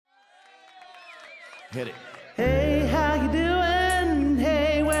Hit it. Hey, how you doing?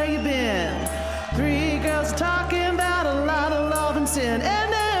 Hey, where you been? Three girls talking about a lot of love and sin.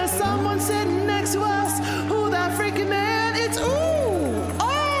 And there's someone sitting next to us. Who that freaking man? It's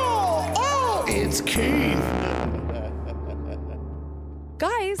it's Keith.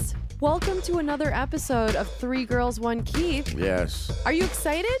 Guys, welcome to another episode of Three Girls, One Keith. Yes. Are you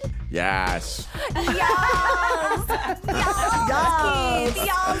excited? Yes.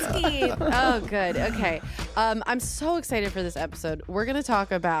 Yes, Keith. Oh, good. Okay. I'm so excited for this episode. We're going to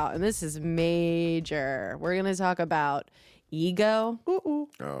talk about, and this is major, we're going to talk about ego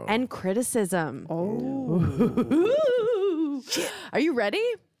and criticism. Are you ready?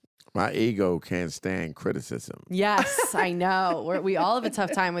 My ego can't stand criticism. Yes, I know. We all have a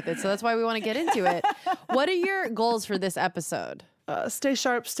tough time with it, so that's why we want to get into it. What are your goals for this episode? Stay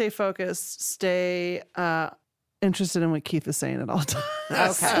sharp, stay focused, stay interested in what Keith is saying at all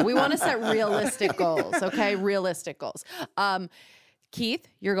times. Okay, we want to set realistic goals, okay? Realistic goals. Keith,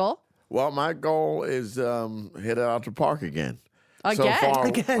 your goal? Well, my goal is hit it out the park again. Again? So far,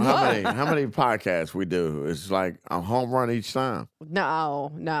 Again. how many podcasts we do? It's like a home run each time. No.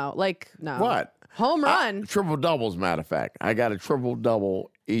 What? Home run? Triple doubles, matter of fact. I got a triple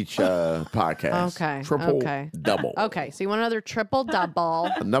double each podcast. Okay. Triple Okay. double. Okay, so you want another triple double.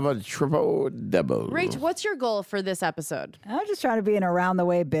 Another triple double. Rach, what's your goal for this episode? I'm just trying to be an around the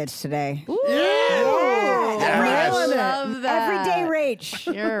way bitch today. Ooh, Yes. I love that. Everyday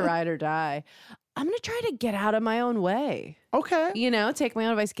Rach. You're a ride or die. I'm going to try to get out of my own way. Okay. You know, take my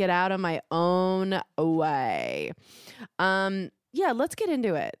own advice, get out of my own way. Yeah, let's get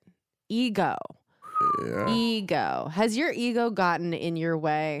into it. Ego. Yeah. Ego. Has your ego gotten in your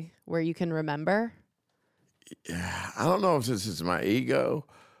way where you can remember? I don't know if this is my ego,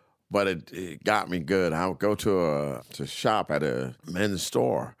 but it got me good. I would go to shop at a men's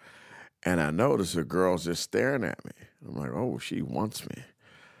store, and I noticed a girl's just staring at me. I'm like, oh, she wants me.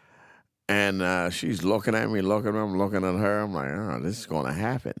 And she's looking at me, I'm looking at her. I'm like, oh, this is going to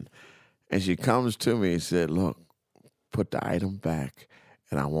happen. And she comes to me and said, look, put the item back,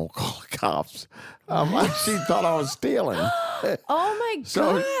 and I won't call the cops. She thought I was stealing. Oh my God.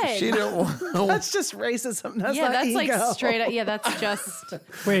 So she didn't want. That's just racism. That's yeah, not that's ego. like straight up. Yeah, that's just,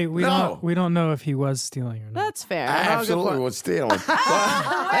 Wait, we No. don't know if he was stealing or not. that's fair. I absolutely was stealing. Come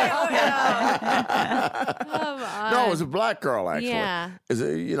on. No, it was a black girl, actually. Yeah.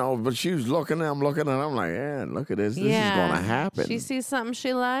 But she was looking at I'm looking at her. I'm like, yeah, look at this. This is going to happen. She sees something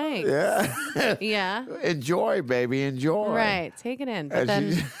she likes. Yeah. Yeah. Enjoy, baby, enjoy. Right. Take it in. But And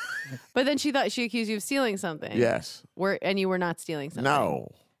then, but then she thought she accused you of stealing something. Yes. And you were not stealing something. No.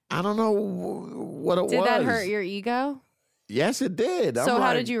 I don't know what it was. Did that hurt your ego? Yes, it did. So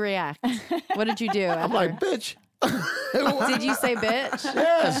how did you react? What did you do? I'm like, bitch. Did you say bitch?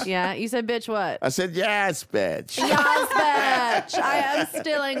 Yes. Yeah. You said bitch what? I said, yes, bitch. Yes, bitch. I am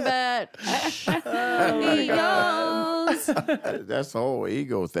stealing bitch. Egos. That's the whole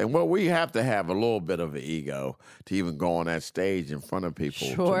ego thing. Well, we have to have a little bit of an ego to even go on that stage in front of people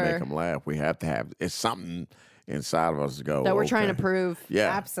Sure. to make them laugh. We have to have, it's something inside of us to go, That we're trying to okay. prove. Yeah.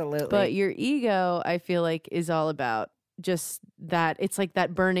 Absolutely. But your ego, I feel like, is all about just that. It's like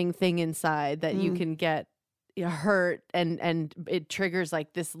that burning thing inside that you can get hurt and it triggers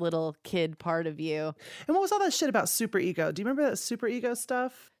like this little kid part of you. And what was all that shit about super ego? Do you remember that super ego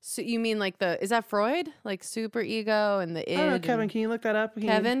stuff? So you mean like is that Freud? Like super ego and the id? I don't know, Kevin, can you look that up?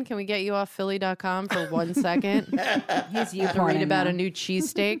 Kevin, can we get you off Philly.com for 1 second? he's You can read about a new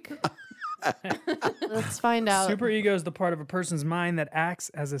cheesesteak. Let's find out. Superego is the part of a person's mind that acts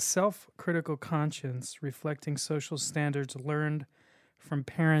as a self-critical conscience, reflecting social standards learned from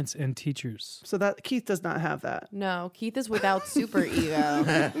parents and teachers. So that Keith does not have that. No, Keith is without super ego.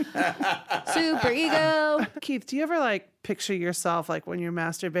 Super ego. Keith, do you ever like picture yourself like when you're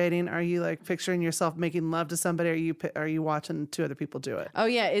masturbating? Are you like picturing yourself making love to somebody? Or are you watching two other people do it? Oh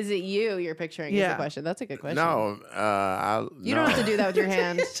yeah, is it you're picturing? Is Yeah. the question. That's a good question. No, You don't have to do that with your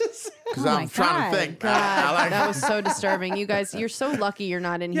hand. Because Oh I'm my trying to God. think. God, I like that was so distributing. You guys, you're so lucky you're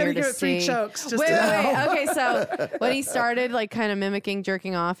not in You had here to to give it 3 see. chokes just Wait. to Okay, so when he started like kind of mimicking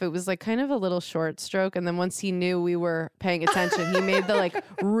jerking off, it was like kind of a little short stroke, and then once he knew we were paying attention, he made the like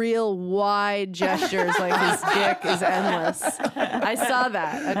real wide gestures, like his dick is endless. I saw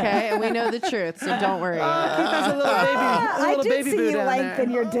that, okay, and we know the truth, so don't worry. Keith has a little baby, I little did baby see boo you down lengthen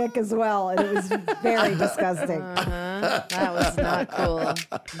there. your dick as well, and it was very disgusting. That was not cool.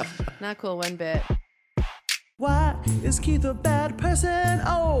 Not cool one bit. Why is Keith a bad person?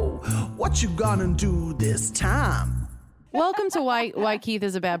 Oh, what you gonna do this time? Welcome to why Keith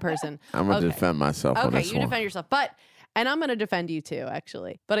is a bad person. I'm going to Okay. defend myself on Okay, this you one. defend yourself. But And I'm going to defend you too,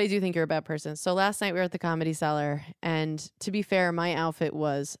 actually. But I do think you're a bad person. So last night we were at the Comedy Cellar. And to be fair, my outfit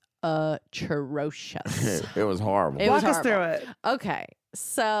was atrocious. It was horrible. It was Walk us horrible. through it. Okay.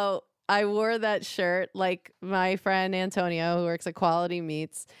 So I wore that shirt like my friend Antonio, who works at Quality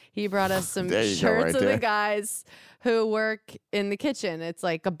Meats. He brought us some There you go, shirts right of there. the guys who work in the kitchen. It's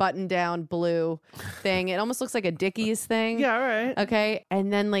like a button-down blue thing. It almost looks like a Dickies thing. Yeah, all right. Okay.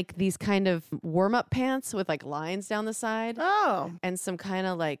 And then like these kind of warm-up pants with like lines down the side Oh. and some kind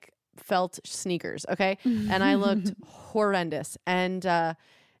of like felt sneakers. Okay. And I looked horrendous. And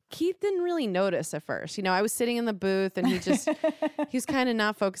Keith didn't really notice at first. You know, I was sitting in the booth and he was kind of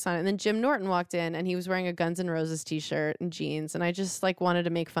not focused on it. And then Jim Norton walked in and he was wearing a Guns N' Roses t-shirt and jeans. And I just like wanted to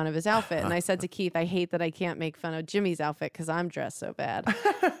make fun of his outfit. And I said to Keith, I hate that I can't make fun of Jimmy's outfit because I'm dressed so bad.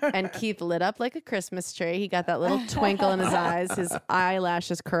 And Keith lit up like a Christmas tree. He got that little twinkle in his eyes. His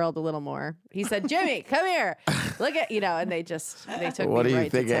eyelashes curled a little more. He said, Jimmy, come here. Look at, and they took What me do you right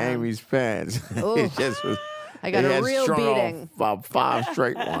think to of town. Amy's pants? Ooh. It just was. I got it a had real strung off beating. about 5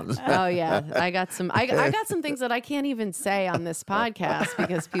 straight ones. Oh yeah, I got some. I got some things that I can't even say on this podcast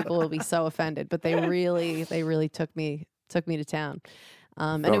because people will be so offended. But they really took me to town,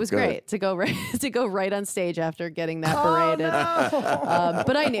 and Felt it was good. great to go right on stage after getting that Oh, berated. no.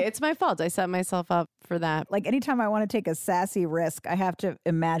 But I knew it's my fault. I set myself up for that. Like anytime I want to take a sassy risk, I have to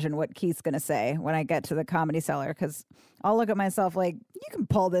imagine what Keith's going to say when I get to the Comedy Cellar because I'll look at myself like, you can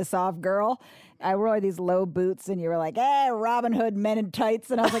pull this off, girl. I wore these low boots and you were like, hey, Robin Hood men in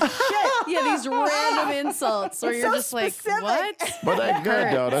tights. And I was like, shit. Yeah, these random insults where It's you're so just specific. like, what? But that's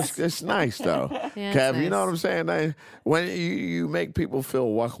good though. Hurts. It's nice though. Yeah, Kev, it's you know nice. what I'm saying? When you make people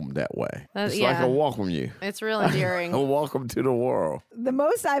feel welcome that way. It's like yeah. a welcome you. It's real endearing. A welcome to the world. The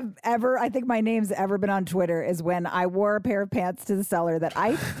most I think my name's ever been on Twitter is when I wore a pair of pants to the cellar that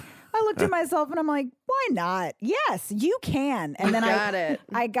I looked at myself and I'm like, why not? Yes, you can. And then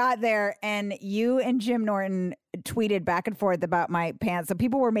I got there and you and Jim Norton tweeted back and forth about my pants. So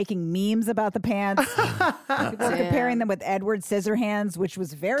people were making memes about the pants. People were comparing them with Edward Scissorhands, which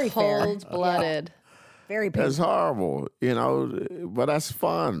was very fair. Cold-blooded. Very That's painful. horrible, but that's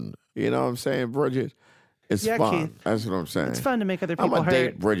fun. You know what I'm saying, Bridget? It's Yeah, fun. Keith. That's what I'm saying. It's fun to make other I'm people going to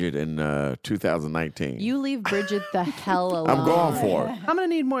hurt. date Bridget in 2019. You leave Bridget the hell alone. I'm going for it. I'm going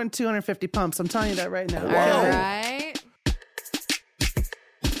to need more than 250 pumps. I'm telling you that right now. All Whoa. right.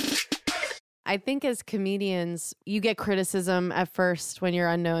 I think as comedians, you get criticism at first when you're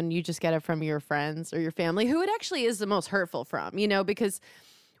unknown. You just get it from your friends or your family, who it actually is the most hurtful from, because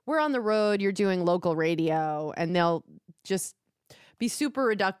we're on the road, you're doing local radio, and they'll just be super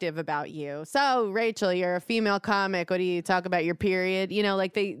reductive about you. So, Rachel, you're a female comic. What do you talk about your period?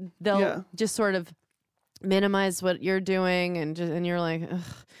 They'll just sort of minimize what you're doing and you're like, ugh,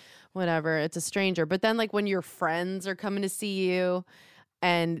 whatever, it's a stranger. But then like when your friends are coming to see you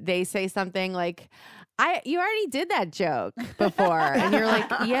and they say something like, you already did that joke before. And you're like,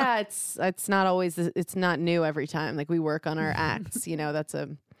 yeah, it's not new every time. Like we work on our acts, that's a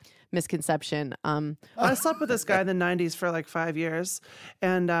misconception. I slept with this guy in the 90s for like 5 years.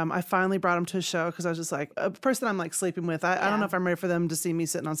 And I finally brought him to a show because I was just like, a person I'm like sleeping with. I don't know if I'm ready for them to see me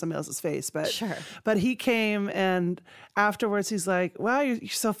sitting on somebody else's face. But Sure. But he came and afterwards he's like, wow, you're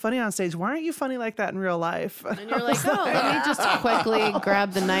so funny on stage. Why aren't you funny like that in real life? And you're like, oh, let me just quickly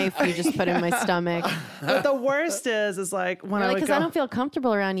grab the knife you just put in my stomach. But the worst is like when You're I like, would because go, I don't feel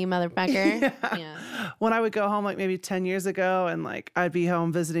comfortable around you, motherfucker. Yeah. when I would go home like maybe 10 years ago and like I'd be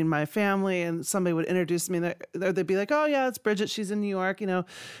home visiting my family and somebody would introduce me or they'd be like, oh yeah, it's Bridget. She's in New York.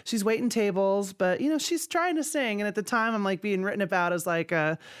 She's waiting tables, but she's trying to sing. And at the time I'm like being written about as like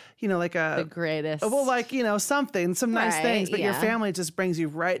a The greatest. well, like, some nice Right, things, but your yeah. family just brings you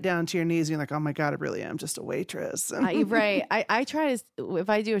right down to your knees. And you're like, oh my God, I really am just a waitress. Right. I try to, if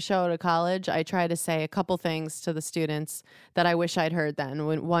I do a show at a college, I try to say a couple things to the students that I wish I'd heard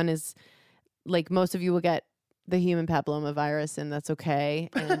then. One is like most of you will get the human papillomavirus and that's okay.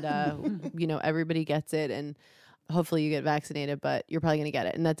 And, everybody gets it and hopefully you get vaccinated, but you're probably going to get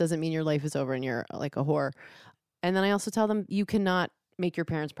it. And that doesn't mean your life is over and you're like a whore. And then I also tell them you cannot make your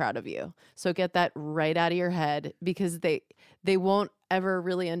parents proud of you. So get that right out of your head because they won't ever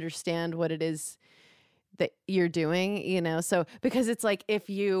really understand what it is that you're doing, so because it's like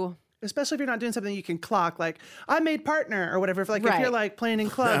Especially if you're not doing something you can clock, like I made partner or whatever. If Right. you're like playing in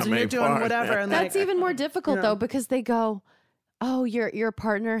clubs I and you're made doing partner. whatever. And that's like, even more difficult know. though, because they go, oh, you're a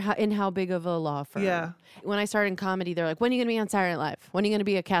partner in how big of a law firm? Yeah. When I started in comedy, they're like, when are you going to be on Saturday Night Live? When are you going to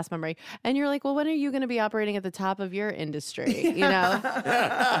be a cast member? And you're like, well, when are you going to be operating at the top of your industry? We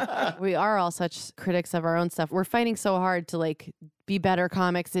are all such critics of our own stuff. We're fighting so hard to like be better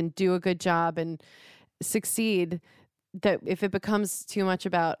comics and do a good job and succeed that if it becomes too much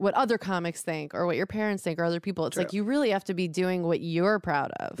about what other comics think or what your parents think or other people, it's like you really have to be doing what you're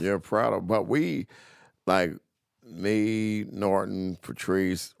proud of. You're proud of. But we, like me, Norton,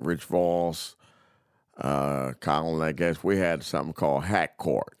 Patrice, Rich Voss, Colin, I guess, we had something called Hack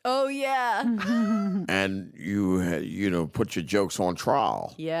Court. Oh, yeah. And you had, put your jokes on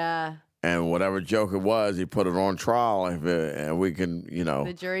trial. Yeah. And whatever joke it was, he put it on trial, and we can,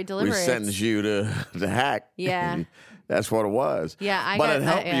 the jury deliberates. We sentence you to hack. Yeah. That's what it was. Yeah, but it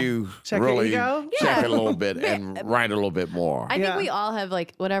helped you check really your ego? check it a little bit and write a little bit more. I think we all have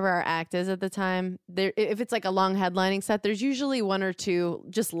like whatever our act is at the time. There, if it's like a long headlining set, there's usually one or two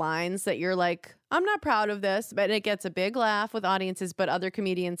just lines that you're like, I'm not proud of this, but it gets a big laugh with audiences. But other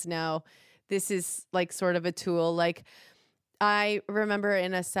comedians know this is like sort of a tool. Like I remember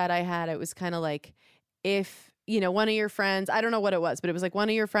in a set I had, it was kind of like if one of your friends, I don't know what it was, but it was like one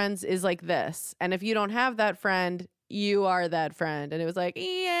of your friends is like this, and if you don't have that friend, you are that friend. And it was like,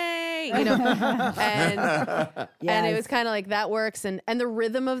 yay, and it was kind of like that works. And the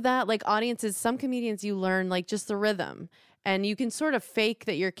rhythm of that, like audiences, some comedians, you learn like just the rhythm. And you can sort of fake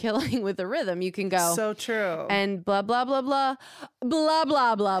that you're killing with the rhythm. You can go so true and blah blah blah blah blah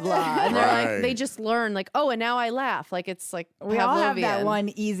blah blah blah, and they're like they just learn like, oh, and now I laugh. Like it's like we all have that one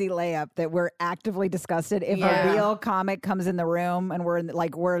easy layup that we're actively disgusted if a real comic comes in the room and we're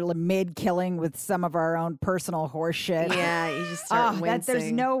mid killing with some of our own personal horse shit. Yeah, you just start wincing.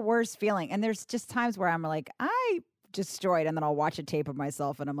 There's no worse feeling, and there's just times where I'm like, I destroyed, and then I'll watch a tape of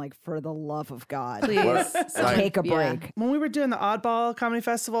myself and I'm like, for the love of God, please take a break. When we were doing the Oddball Comedy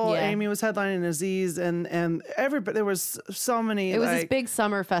Festival, Amy was headlining, Aziz, and everybody, there was so many. It was this big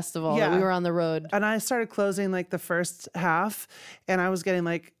summer festival that we were on the road, and I started closing like the first half, and I was getting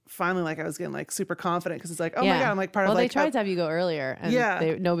like finally I was getting like super confident because it's like, oh my God, I'm like part of like. Well, they tried to have you go earlier,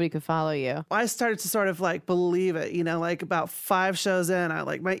 and nobody could follow you. I started to sort of like believe it, like about 5 shows in, I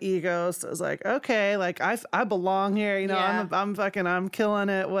like my ego. So I was like, okay, like I belong here, I'm killing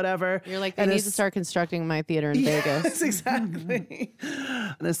it, whatever. You're like, they need to start constructing my theater in Vegas. Exactly.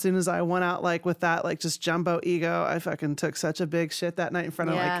 And as soon as I went out like with that like just jumbo ego, I fucking took such a big shit that night in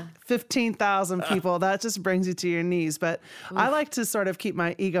front of like 15,000 people. That just brings you to your knees. But I like to sort of keep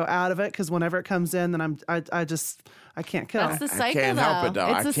my ego out of it because whenever it comes in, then I can't kill. That's the cycle. I can't help it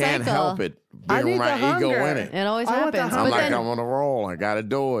though. It's I can't help it. Bring my ego in it. It always happens. I'm like, I'm on a roll. I got to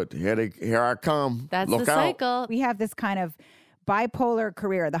do it. Here I come. That's Look the out. cycle. We have this kind of bipolar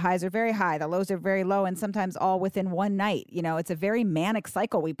career. The highs are very high, the lows are very low, and sometimes all within one night. It's a very manic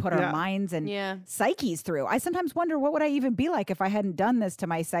cycle we put our minds and psyches through. I sometimes wonder, what would I even be like if I hadn't done this to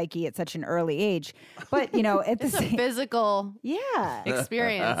my psyche at such an early age? But it's a physical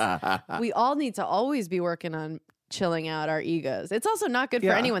experience. We all need to always be working on chilling out our egos. It's also not good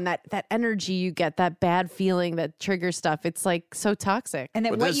for anyone, that energy you get, that bad feeling that triggers stuff. It's like so toxic. And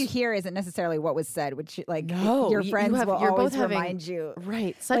then what you hear isn't necessarily what was said, which your friends will always remind you.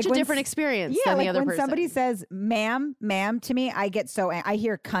 Right. Such a different experience than the other when person. Somebody says ma'am to me, I get so I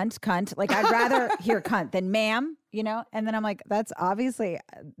hear cunt. Like I'd rather hear cunt than ma'am. And then I'm like, that's obviously,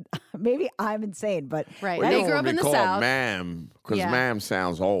 maybe I'm insane, but they grew up in the South. Ma'am, because ma'am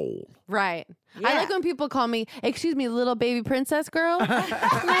sounds old. Right. Yeah. I like when people call me, excuse me, little baby princess girl. And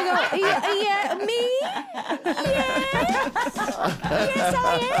I go, yeah, me? Yes. Yes, I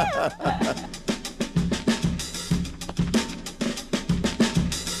am.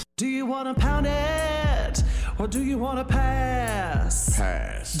 Do you want to pound it? Or do you want to pass?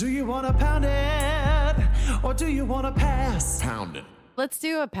 Pass. Do you want to pound it? Or do you want to pass? Pound it. Let's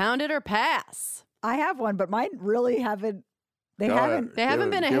do a pound it or pass. I have one, but mine really haven't. They haven't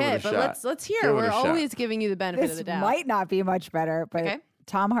been a hit, but let's hear. We're always giving you the benefit of the doubt. This might not be much better, but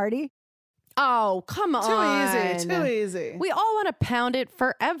Tom Hardy. Oh, come on. Too easy. We all want to pound it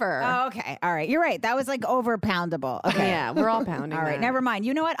forever. Oh, okay. All right. You're right. That was like over poundable. Okay. Yeah, we're all pounding. All right. Never mind.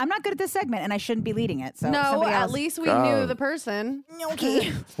 You know what? I'm not good at this segment and I shouldn't be leading it. So no, at least we knew the person.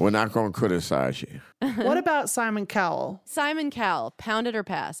 Okay. We're not going to criticize you. What about Simon Cowell? Simon Cowell, pound it or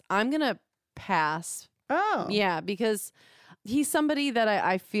pass? I'm going to pass. Oh. Yeah, because he's somebody that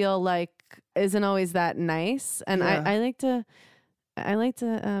I feel like isn't always that nice. And I like to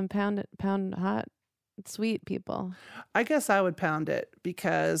pound hot, sweet people. I guess I would pound it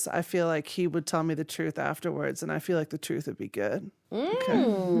because I feel like he would tell me the truth afterwards, and I feel like the truth would be good.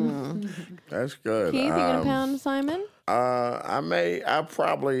 Okay. That's good. Keith, you gonna pound Simon? I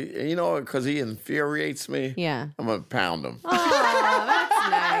probably, because he infuriates me. Yeah. I'm gonna pound him. Oh, that's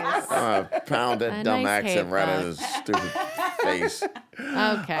nice. I'm gonna pound that dumb accent right out of his stupid face.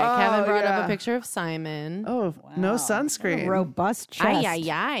 Okay, Kevin brought up a picture of Simon. Oh, no sunscreen. Robust chest. Ay, ay,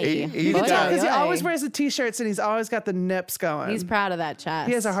 ay. He's Oy, got- Because he oy, oy. always wears the t-shirts and he's always got the nips going. He's proud of that chest.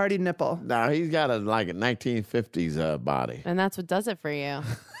 He has a hardy nipple. No, he's got a 1950s body. And that's what does it for you.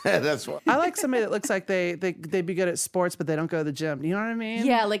 That's what. I like somebody that looks like they'd be good at sports, but they don't go to the gym. You know what I mean?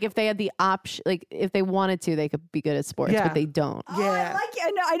 Yeah, like if they had the option, like if they wanted to, they could be good at sports, Yeah. but they don't. Oh, I like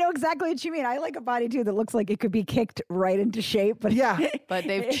it. I know exactly what you mean. I like a body too that looks like it could be kicked right into shape, but Yeah. But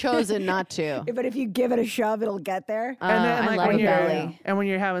they've chosen not to. but if you give it a shove, it'll get there. And then I like like when you're belly. and when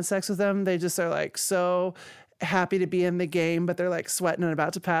you're having sex with them, they just are like so happy to be in the game, but they're like sweating and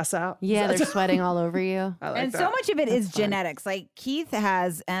about to pass out. Yeah, they're sweating all over you. I like And that. so much of it is genetics. Like Keith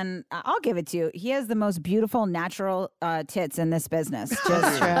has, and I'll give it to you, he has the most beautiful natural tits in this business.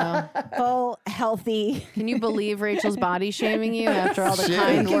 Just True. full, healthy. Can you believe Rachel's body shaming you after all the She-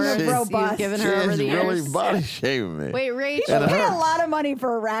 kind she- words you've robust. given her over She's the really years? body shaming me. Wait, People Rachel, pay a lot of money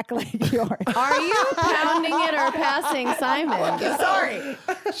for a rack like yours. are you pounding it or passing Simon? Sorry.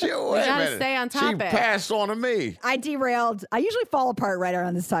 She, wait a gotta minute. stay on She topic. passed on to me. I derailed. I usually fall apart right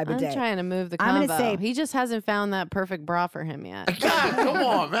around this time of I'm day. trying to move the I'm combo. gonna say- He just hasn't found that perfect bra for him yet. God, come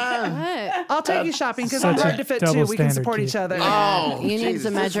on, man. What? I'll take you shopping because Such I'm hard a to fit double too. We can standard, support Keith. each other. Oh, You need Jesus,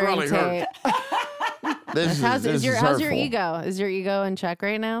 some this measuring really tape. hurt. This How's is your hurtful. ego? Is your ego in check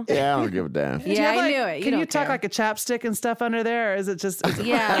right now? Yeah, I don't give a damn. Do you Yeah, have, I like- knew it. You Can you don't tuck care. like a chapstick and stuff under there, or is it just?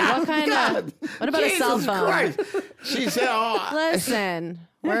 Yeah. What kind of? What about Jesus a cell phone? Christ. She said, "Oh, Listen,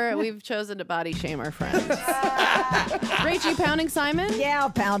 we've chosen to body shame our friends. Rach, you pounding Simon? Yeah, I'll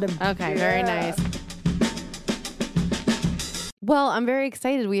pound him. Okay, very nice. Well, I'm very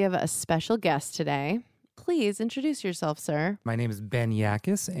excited. We have a special guest today. Please introduce yourself, sir. My name is Ben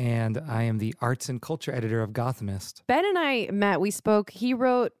Yakis, and I am the arts and culture editor of Gothamist. Ben and I met. We spoke. He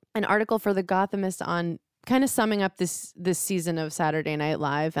wrote an article for the Gothamist on kind of summing up this season of Saturday Night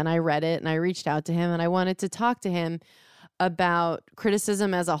Live, and I read it and I reached out to him and I wanted to talk to him about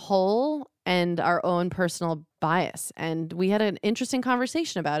criticism as a whole and our own personal bias. And we had an interesting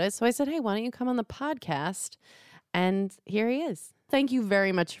conversation about it. So I said, hey, why don't you come on the podcast? And here he is. Thank you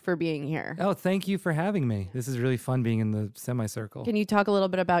very much for being here. Oh, thank you for having me. This is really fun being in the semicircle. Can you talk a little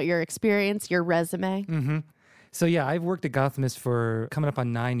bit about your experience, your resume? So yeah, I've worked at Gothamist for coming up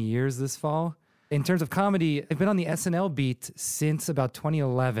on 9 years this fall. In terms of comedy, I've been on the SNL beat since about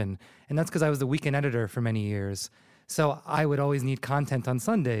 2011, and that's because I was the weekend editor for many years. So I would always need content on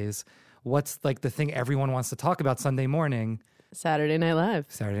Sundays. What's like the thing everyone wants to talk about Sunday morning? Saturday Night Live.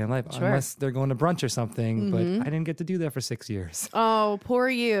 Saturday Night Live, Sure. unless they're going to brunch or something. But I didn't get to do that for 6 years. Oh, poor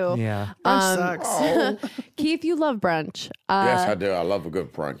you. Yeah. Sucks. Keith, you love brunch. yes, I do. I love a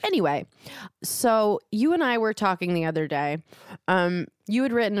good brunch." Anyway, so you and I were talking the other day. You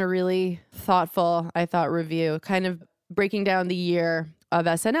had written a really thoughtful, I thought, review, kind of breaking down the year of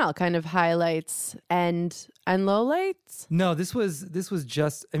SNL, kind of highlights and lowlights. No, this was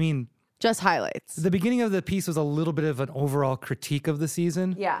just, I mean, Just highlights. the beginning of the piece was a little bit of an overall critique of the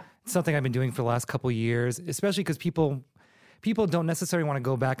season. Yeah. It's something I've been doing for the last couple of years, especially because people don't necessarily want to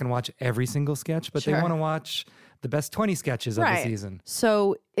go back and watch every single sketch, but they Sure. want to watch the best 20 sketches of the Right. season.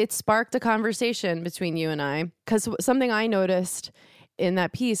 So it sparked a conversation between you and I, because something I noticed in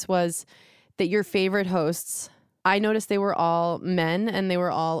that piece was that your favorite hosts, I noticed they were all men and they were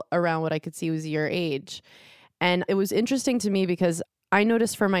all around what I could see was your age. And it was interesting to me because I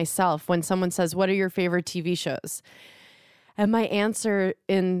noticed for myself when someone says, what are your favorite TV shows? And my answer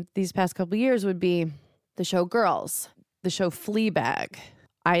in these past couple of years would be the show Girls, the show Fleabag.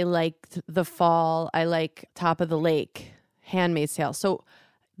 I liked The Fall. I like Top of the Lake, Handmaid's Tale. So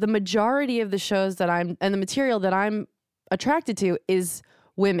the majority of the shows that and the material that I'm attracted to is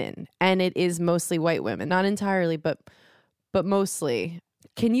women, and it is mostly white women. Not entirely, but mostly.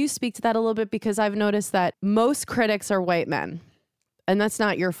 Can you speak to that a little bit? Because I've noticed that most critics are white men. And that's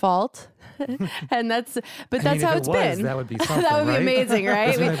not your fault. And that's if how it it's was, been. that would be something, That would be right? amazing,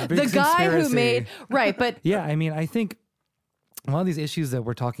 right? That's a big The guy who conspiracy. made, right, but Yeah, I mean, I think a lot of these issues that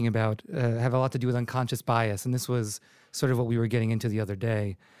we're talking about have a lot to do with unconscious bias. And this was sort of what we were getting into the other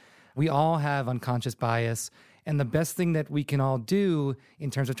day. We all have unconscious bias. And the best thing that we can all do in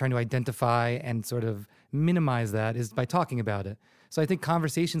terms of trying to identify and sort of minimize that is by talking about it. So I think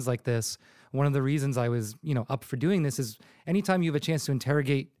conversations like this, one of the reasons I was, up for doing this is anytime you have a chance to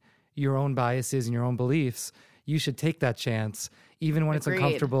interrogate your own biases and your own beliefs, you should take that chance, even when it's Agreed.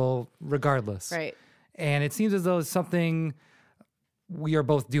 uncomfortable, regardless. right. And it seems as though it's something we are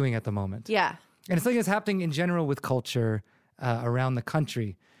both doing at the moment. Yeah. And it's something that's happening in general with culture around the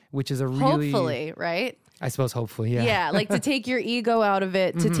country, which is a really... Hopefully, right? I suppose, hopefully, yeah. Yeah, like to take your ego out of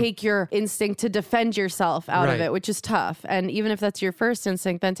it, to take your instinct to defend yourself out of Right. it, which is tough. And even if that's your first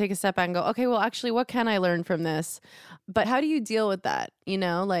instinct, then take a step back and go, okay, well, actually, what can I learn from this? But how do you deal with that? You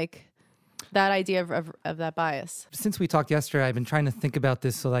know, like that idea of that bias. Since we talked yesterday, I've been trying to think about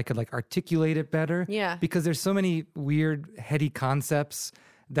this so that I could like articulate it better. Yeah. Because there's so many weird, heady concepts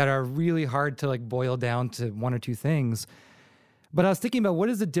that are really hard to like boil down to one or two things. But I was thinking about what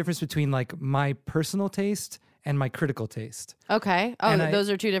is the difference between like my personal taste and my critical taste. Okay. Oh, And those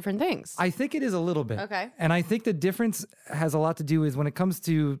are two different things. I think it is a little bit. Okay. And I think the difference has a lot to do with when it comes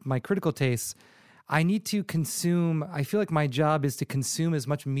to my critical tastes, I need to consume, I feel like my job is to consume as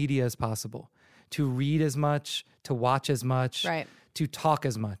much media as possible, to read as much, to watch as much, Right. to talk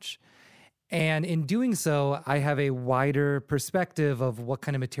as much. And in doing so, I have a wider perspective of what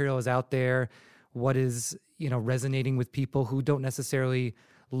kind of material is out there, what is, resonating with people who don't necessarily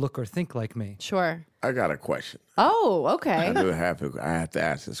look or think like me. Sure. I got a question. Oh, okay. I have to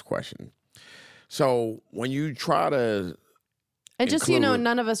ask this question. So when you try to And just so you know, include-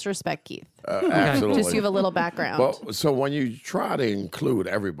 none of us respect Keith. absolutely, Just so you have a little background. well, so when you try to include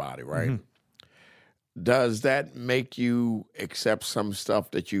everybody, right? Does that make you accept some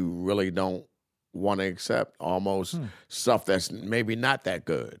stuff that you really don't want to accept? Almost stuff that's maybe not that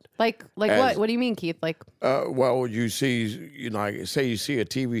good. like as- what? What do you mean, Keith? Like, Well, you see, like, say you see a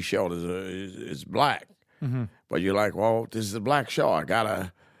TV show that is black, but you're like, well, this is a black show.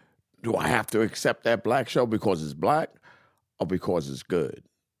 Do I have to accept that black show because it's black or because it's good?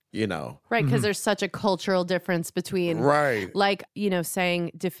 right, because there's such a cultural difference between Right. like,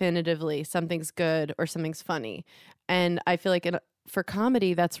 saying definitively something's good or something's funny. And I feel like for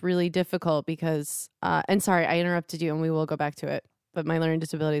comedy, that's really difficult because, and sorry, I interrupted you and we will go back to it. But my learning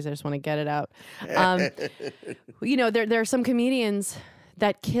disabilities, I just want to get it out. There are some comedians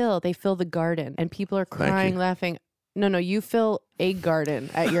that kill. They fill the garden and people are crying, laughing. No, you fill a garden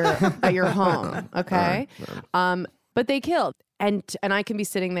at your home, okay? But they kill. And I can be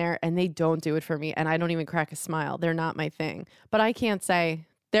sitting there and they don't do it for me and I don't even crack a smile. They're not my thing. But I can't say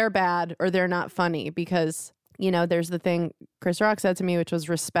they're bad or they're not funny because, there's the thing Chris Rock said to me, which was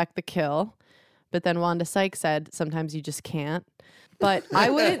respect the kill. But then Wanda Sykes said, sometimes you just can't. But I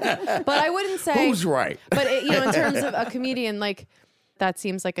wouldn't say Who's right? But in terms of a comedian, like that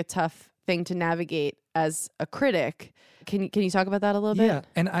seems like a tough thing to navigate as a critic. Can you talk about that a little bit? Yeah.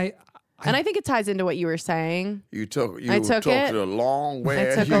 And I think it ties into what you were saying. You took I took it. a long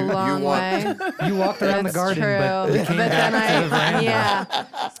way. I took a long way. you walked around the That's garden, true. but you came But back then to the veranda.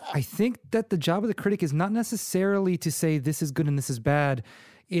 yeah. I think that the job of the critic is not necessarily to say this is good and this is bad.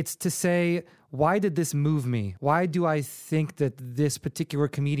 It's to say, why did this move me? Why do I think that this particular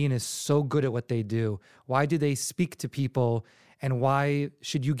comedian is so good at what they do? Why do they speak to people? And why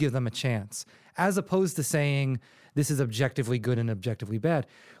should you give them a chance? As opposed to saying, this is objectively good and objectively bad.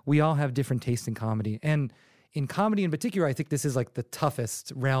 We all have different tastes in comedy. And in comedy in particular, I think this is like the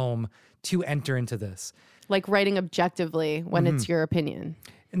toughest realm to enter into this. Like writing objectively when it's your opinion.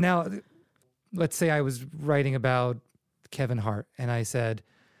 Now, let's say I was writing about Kevin Hart and I said,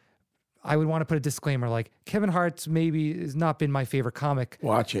 I would want to put a disclaimer like, Kevin Hart's maybe has not been my favorite comic.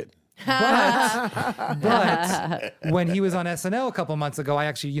 Watch it. But when he was on SNL a couple months ago, I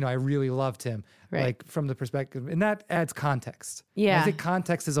actually, I really loved him. Right. Like from the perspective, and that adds context. Yeah. And I think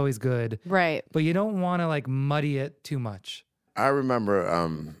context is always good. Right. But you don't want to like muddy it too much. I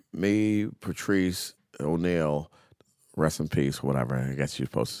remember me, Patrice O'Neill, rest in peace, whatever. I guess you're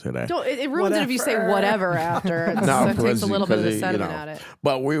supposed to say that. It ruins it if you say whatever after. It takes a little bit of the sentiment out of it.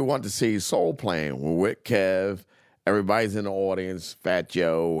 But we want to see Soul Plane. We're with Kev. Everybody's in the audience. Fat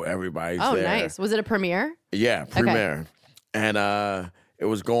Joe. Everybody's there. Oh, nice. Was it a premiere? Yeah, premiere. And it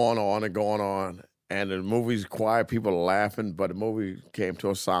was going on and going on. And the movie's quiet. People are laughing. But the movie came to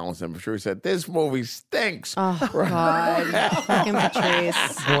a silence. And Patrice said, this movie stinks. Oh, God. Fucking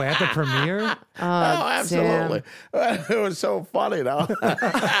Patrice. Boy, at the premiere, Oh, absolutely. It was so funny, though.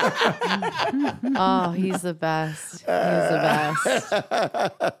 Oh, he's the best. He's the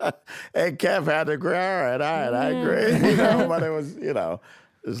best. And Kev had to agree, all right, I agree. But it was,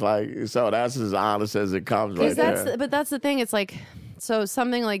 it's like, so that's as honest as it comes right there. But that's the thing. It's like, so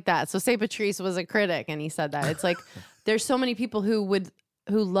something like that. So say Patrice was a critic and he said that. It's like, there's so many people who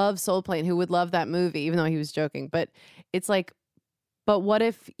love Soul Plane, who would love that movie, even though he was joking. But it's like, but what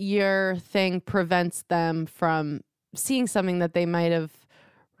if your thing prevents them from seeing something that they might have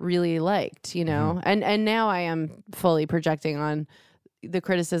really liked, And now I am fully projecting on the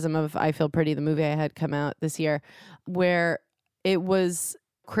criticism of I Feel Pretty, the movie I had come out this year, where it was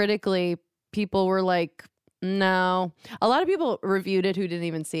critically, people were like, No. A lot of people reviewed it who didn't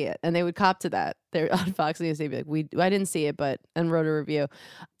even see it, and they would cop to that. They're on Fox News. They'd be like, I didn't see it, and wrote a review.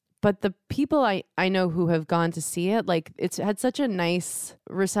 But the people I know who have gone to see it, like, it's had such a nice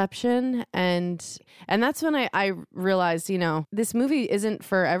reception. And that's when I realized, you know, this movie isn't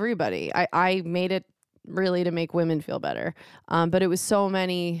for everybody. I made it really to make women feel better. But it was so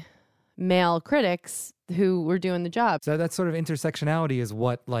many male critics who were doing the job. So that sort of intersectionality is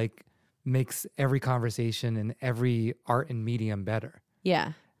what, like, makes every conversation and every art and medium better.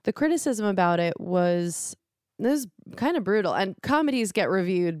 Yeah. The criticism about it was kind of brutal. And comedies get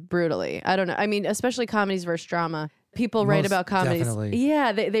reviewed brutally. I don't know. I mean, especially comedies versus drama. People write about comedies. Definitely.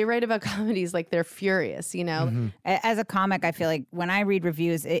 Yeah, they write about comedies like they're furious, you know? Mm-hmm. As a comic, I feel like when I read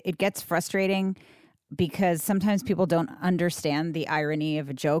reviews, it gets frustrating because sometimes people don't understand the irony of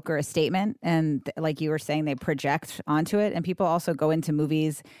a joke or a statement. And like you were saying, they project onto it. And people also go into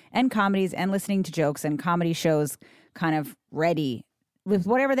movies and comedies and listening to jokes and comedy shows kind of ready with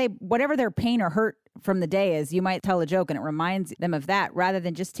whatever their pain or hurt from the day is. You might tell a joke and it reminds them of that rather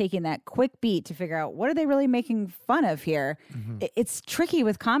than just taking that quick beat to figure out what are they really making fun of here. Mm-hmm. It's tricky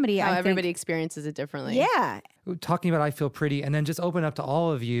with comedy. How I everybody think. experiences it differently. Yeah. Talking about I Feel Pretty, and then just open up to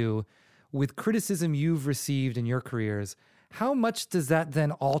all of you with criticism you've received in your careers. How much does that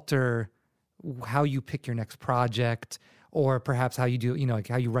then alter how you pick your next project, or perhaps how you do, you know, like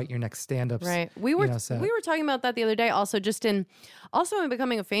how you write your next stand-ups? Right. We were talking about that the other day. Also, in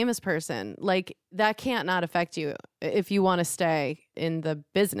becoming a famous person, like that can't not affect you if you want to stay in the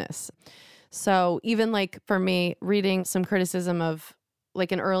business. So even like for me, reading some criticism of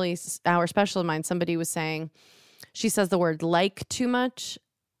like an early hour special of mine, somebody was saying she says the word like too much,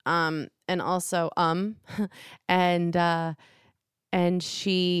 and also and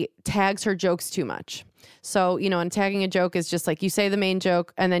she tags her jokes too much. So, you know, and tagging a joke is just like you say the main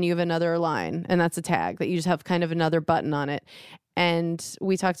joke and then you have another line, and that's a tag that you just have kind of another button on it. And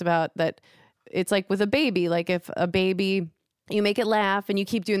we talked about that it's like with a baby, like if a baby, you make it laugh and you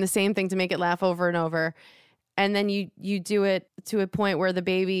keep doing the same thing to make it laugh over and over. And then you do it to a point where the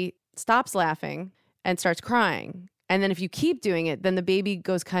baby stops laughing and starts crying. And then if you keep doing it, then the baby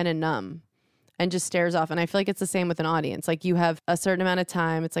goes kind of numb and just stares off. And I feel like it's the same with an audience. Like you have a certain amount of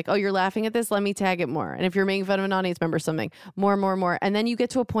time. It's like, oh, you're laughing at this? Let me tag it more. And if you're making fun of an audience member or something, more. And then you get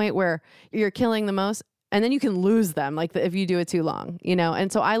to a point where you're killing the most, and then you can lose them, like if you do it too long, you know?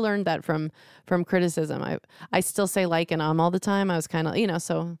 And so I learned that from criticism. I still say like and all the time. I was kind of, you know,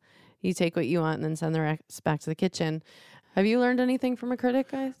 so you take what you want and then send the rest back to the kitchen. Have you learned anything from a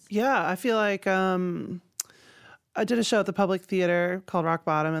critic, guys? Yeah, I feel like I did a show at the Public Theater called Rock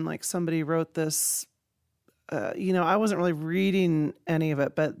Bottom, and like somebody wrote this, you know, I wasn't really reading any of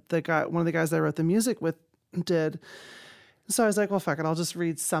it, but one of the guys that I wrote the music with did. So I was like, well, fuck it, I'll just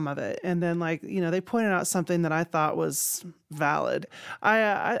read some of it. And then like, you know, they pointed out something that I thought was valid.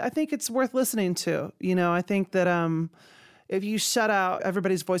 I think it's worth listening to. You know, I think that if you shut out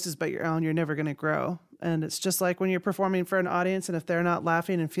everybody's voices but your own, you're never going to grow. And it's just like when you're performing for an audience, and if they're not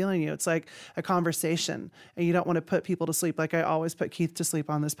laughing and feeling you, it's like a conversation, and you don't want to put people to sleep. Like I always put Keith to sleep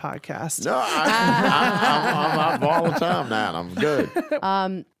on this podcast. No, I'm up all the time now. I'm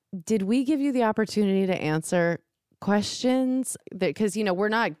good. Did we give you the opportunity to answer questions? Because, you know, we're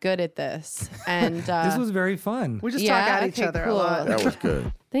not good at this. And this was very fun. We just talk at each other a lot. That was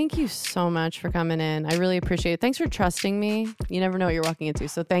good. Thank you so much for coming in. I really appreciate it. Thanks for trusting me. You never know what you're walking into,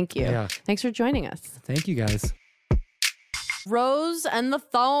 so thank you. Yeah. Thanks for joining us. Thank you, guys. Rose and the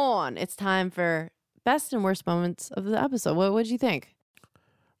Thorn. It's time for best and worst moments of the episode. What did you think?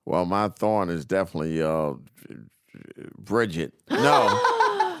 Well, my thorn is definitely Bridget. No,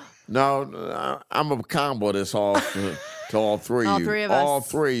 I'm a combo this all to all three of you. All three of us. All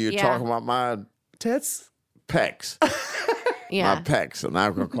three. You're Yeah. talking about my Tits? pecs. Yeah. My pecs, and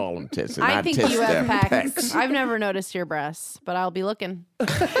I'm going to call them tits. And I not think tits, you have they're pecs. I've never noticed your breasts, but I'll be looking.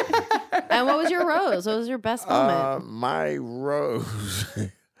 And what was your rose? What was your best moment?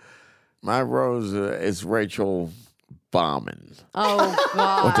 My rose is Rachel Bauman. Oh,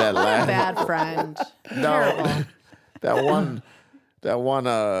 God. With that What a laugh. bad friend. Terrible. that one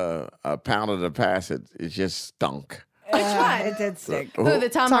pound of the pass, it just stunk. Which one? It did stink. Who, the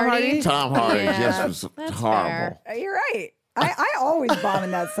Tom Hardy? Tom Hardy Yeah, just was that's horrible. fair. You're right. I always bomb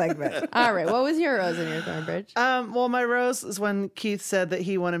in that segment. All right. What was your rose and your thorn, Bridge? Well, my rose is when Keith said that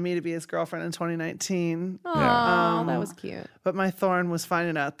he wanted me to be his girlfriend in 2019. Oh, that was cute. But my thorn was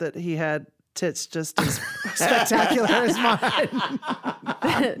finding out that he had tits just as spectacular as mine.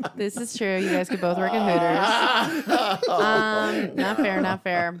 This is true. You guys could both work at Hooters. Not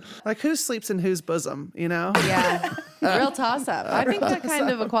fair. Like who sleeps in whose bosom, you know? Yeah. Real toss up. I think that kind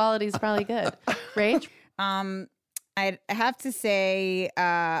of equality is probably good. Rach? I'd have to say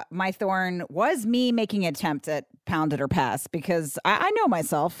my thorn was me making an attempt at Pound It or Pass because I know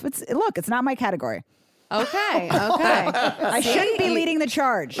myself. It's not my category. Okay. I shouldn't be leading the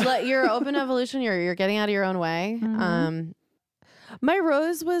charge. You're open evolution. You're getting out of your own way. Mm-hmm. My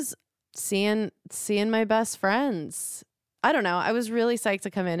rose was seeing my best friends. I don't know. I was really psyched to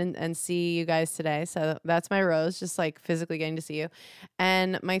come in and see you guys today. So that's my rose, just like physically getting to see you.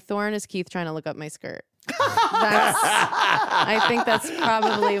 And my thorn is Keith trying to look up my skirt. I think that's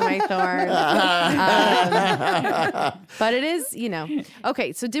probably my thorn. But it is,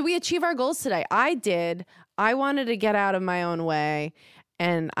 Okay, so did we achieve our goals today? I did. I wanted to get out of my own way,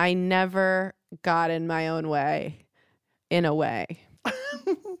 and I never got in my own way, in a way.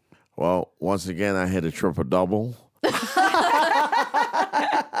 Well, once again, I hit a triple-double. Oh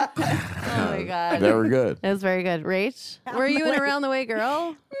my God. Very good. It was very good. Rach, were you an around the way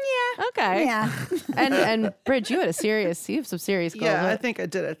girl? Yeah. Okay. Yeah. And Bridge, you have some serious goals. Yeah, I think I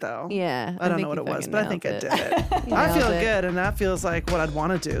did it though. Yeah. I don't know what it was, but I think I did it. I feel good, and that feels like what I'd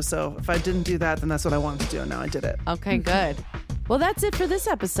want to do. So if I didn't do that, then that's what I wanted to do, and now I did it. Okay, good. Well, that's it for this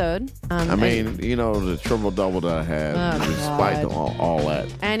episode. The triple-double that I had, despite all that.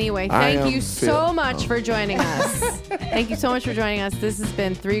 Anyway, thank you so much for joining us. Thank you so much for joining us. This has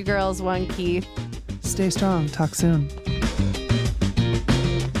been 3 Girls, 1 Keith. Stay strong. Talk soon.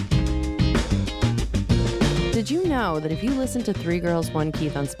 Did you know that if you listen to 3 Girls, 1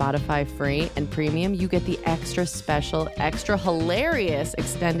 Keith on Spotify free and premium, you get the extra special, extra hilarious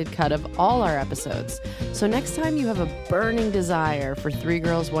extended cut of all our episodes? So next time you have a burning desire for 3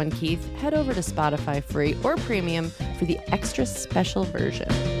 Girls, 1 Keith, head over to Spotify free or premium for the extra special version.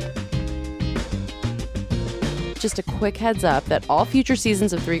 Just a quick heads up that all future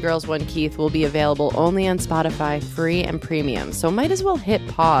seasons of 3 Girls, 1 Keith will be available only on Spotify free and premium. So might as well hit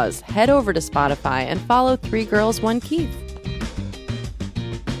pause, head over to Spotify, and follow 3 Girls, 1 Keith.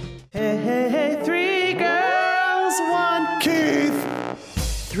 Hey, 3 Girls, 1 Keith.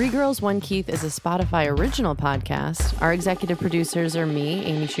 3 Girls, 1 Keith is a Spotify original podcast. Our executive producers are me,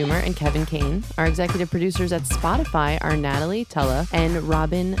 Amy Schumer, and Kevin Kane. Our executive producers at Spotify are Natalie Tulla and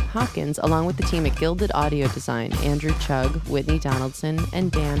Robin Hopkins, along with the team at Gilded Audio Design, Andrew Chugg, Whitney Donaldson,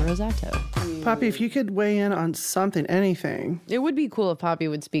 and Dan Rosato. Poppy, if you could weigh in on something, anything. It would be cool if Poppy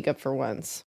would speak up for once.